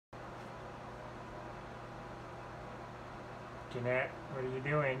Jeanette, what are you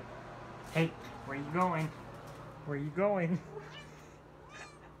doing? Hey, where are you going? Where are you going?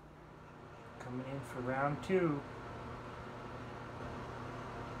 Coming in for round 2.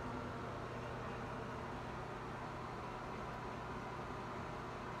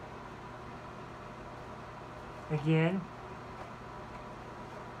 Again.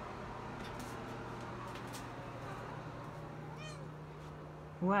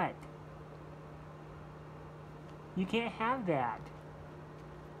 What? You can't have that.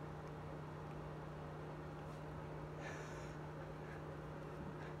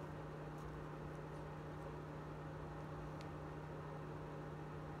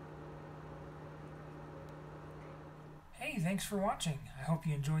 Hey, thanks for watching. I hope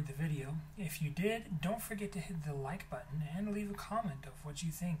you enjoyed the video. If you did, don't forget to hit the like button and leave a comment of what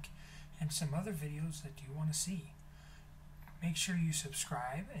you think and some other videos that you want to see. Make sure you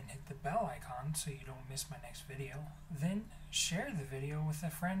subscribe and hit the bell icon so you don't miss my next video. Then share the video with a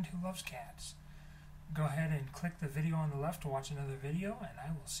friend who loves cats. Go ahead and click the video on the left to watch another video, and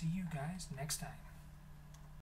I will see you guys next time.